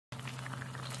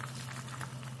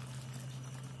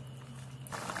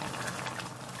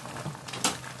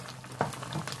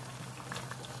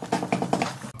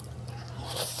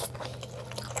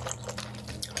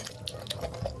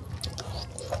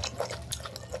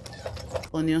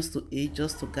onions to eat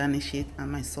just to garnish it,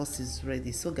 and my sauce is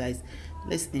ready. So guys,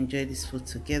 let's enjoy this food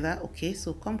together. Okay,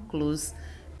 so come close,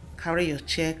 carry your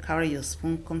chair, carry your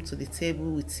spoon, come to the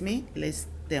table with me. Let's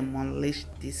demolish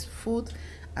this food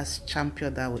as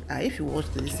champion that we are. If you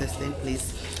watch to this extent,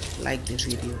 please like the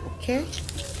video. Okay.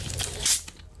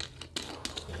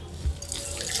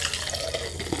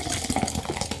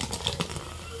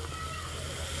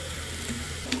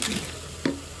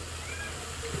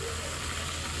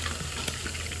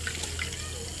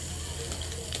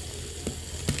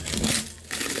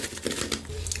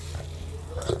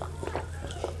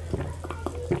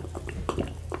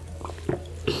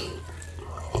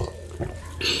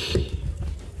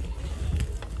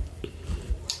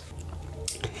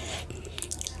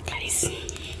 Guys,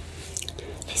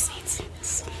 let's eat.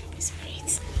 It's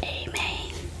great.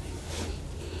 Amen.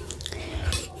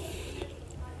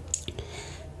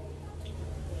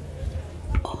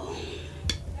 Oh.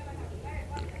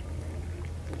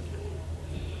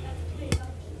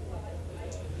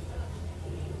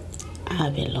 I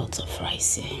have a lot of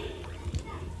rice here.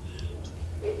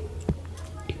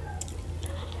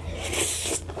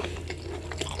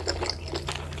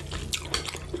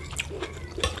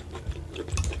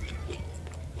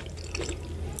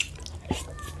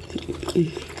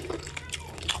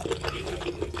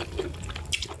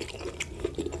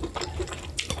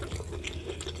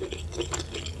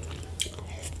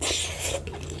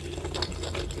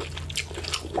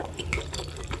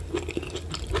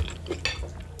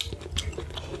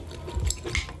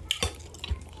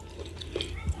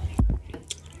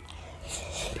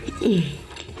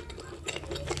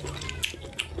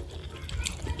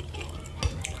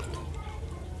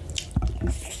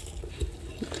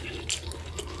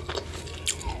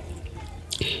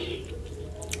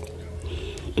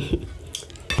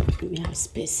 We have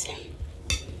space.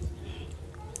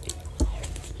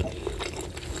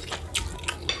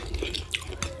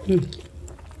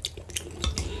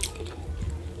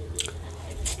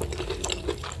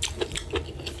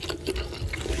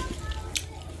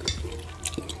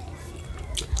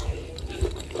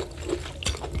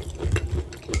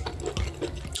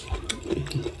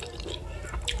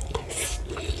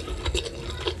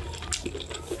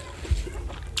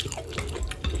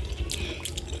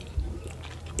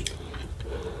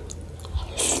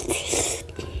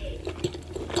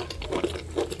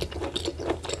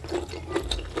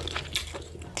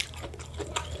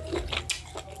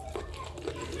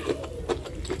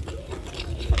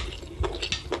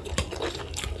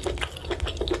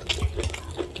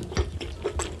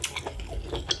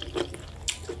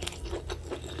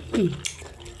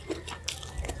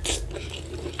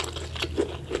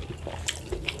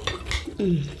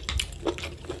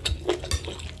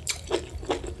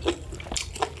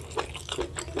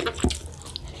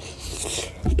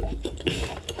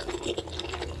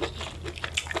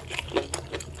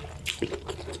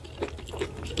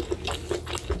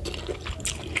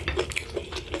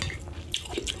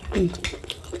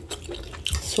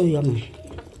 So yummy.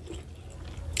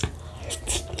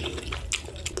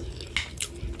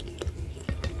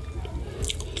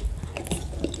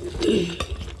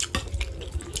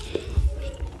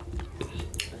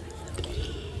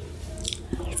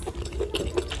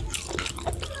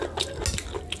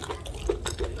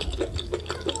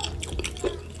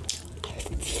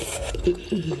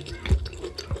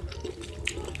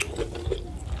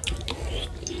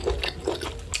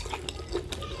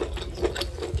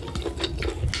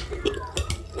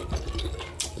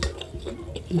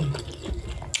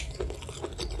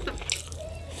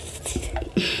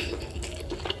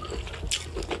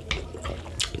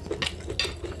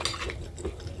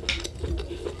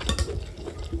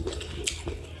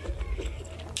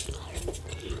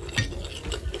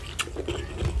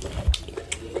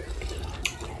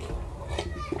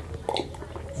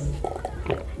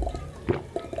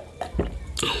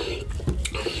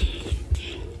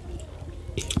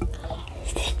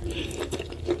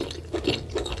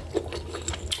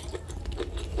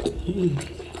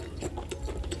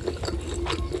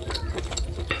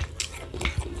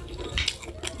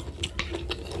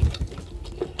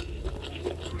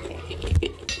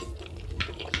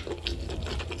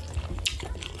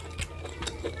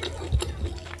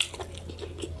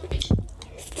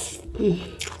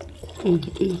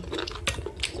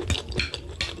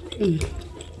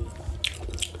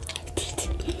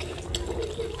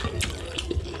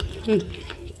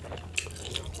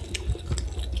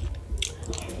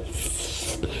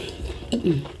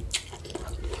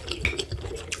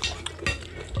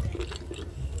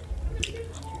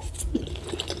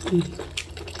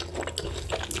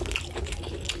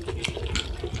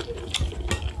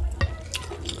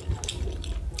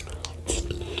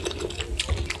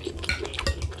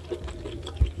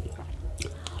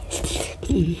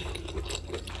 Hold on.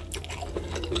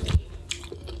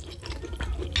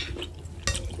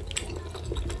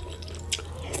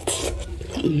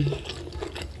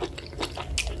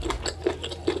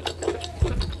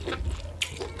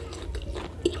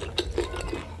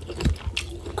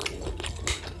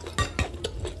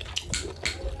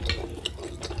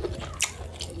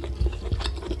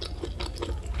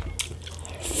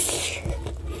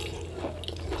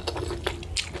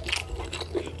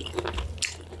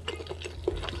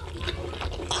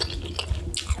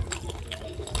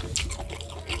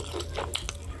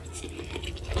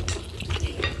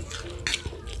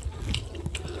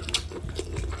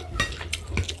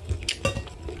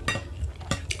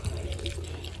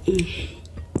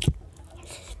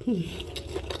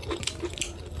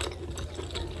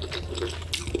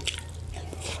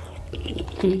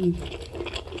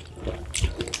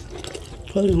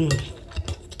 Hold on.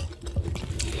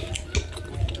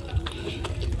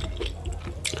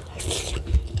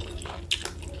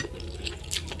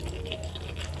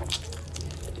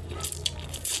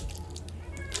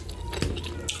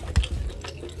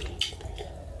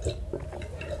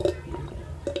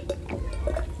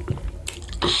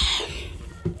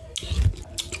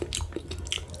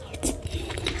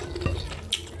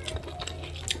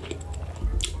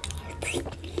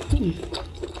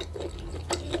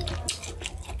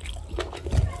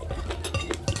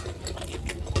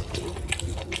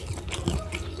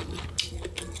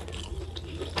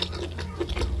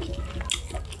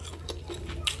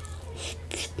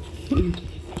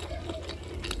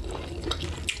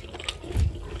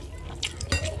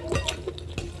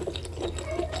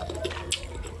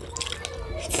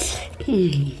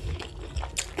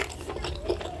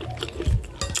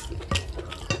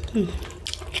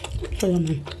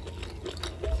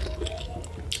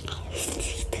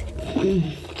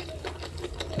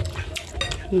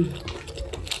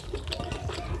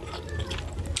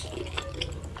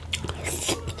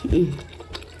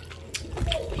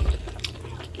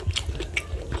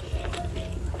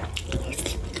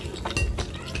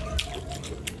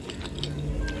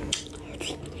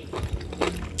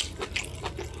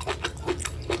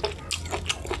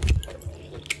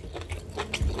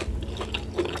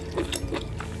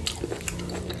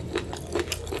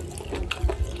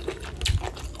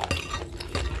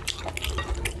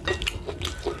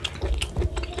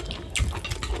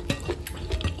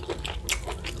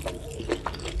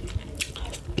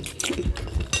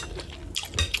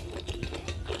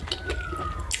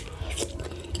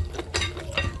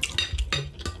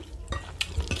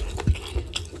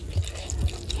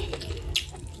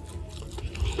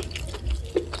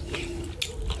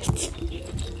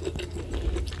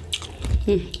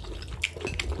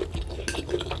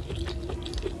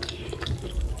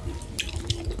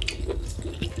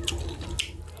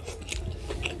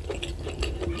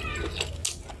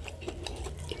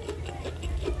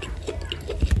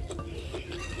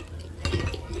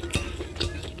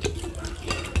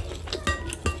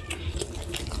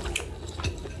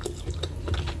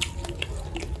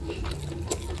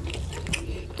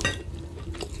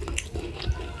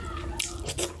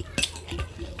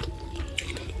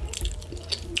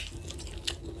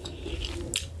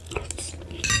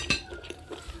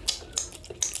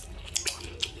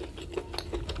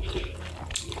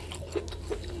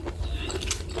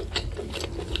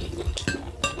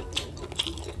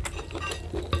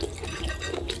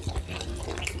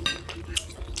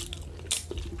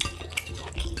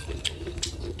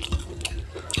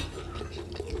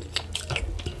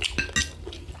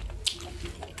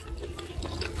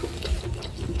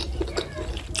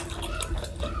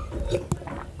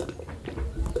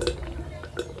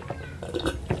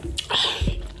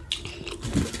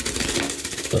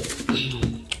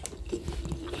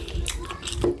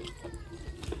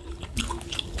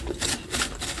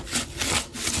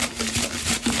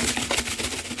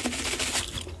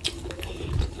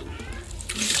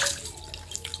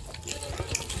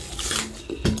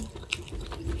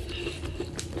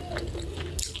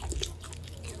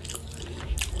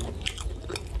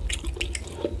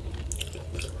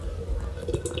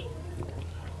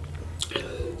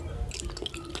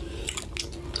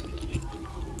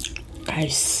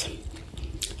 Guys,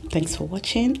 thanks for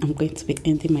watching. I'm going to be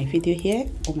ending my video here.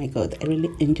 Oh my god, I really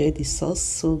enjoyed this sauce,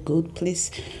 so good.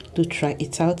 Please do try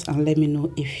it out and let me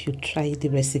know if you try the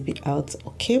recipe out.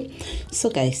 Okay, so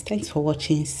guys, thanks for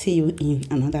watching. See you in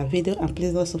another video, and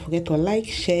please also forget to like,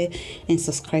 share and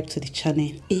subscribe to the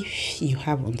channel if you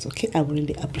haven't. Okay, I would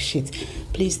really appreciate.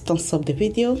 Please thumbs up the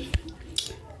video.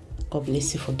 God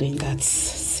bless you for doing that.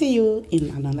 See you in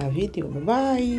another video. Bye bye.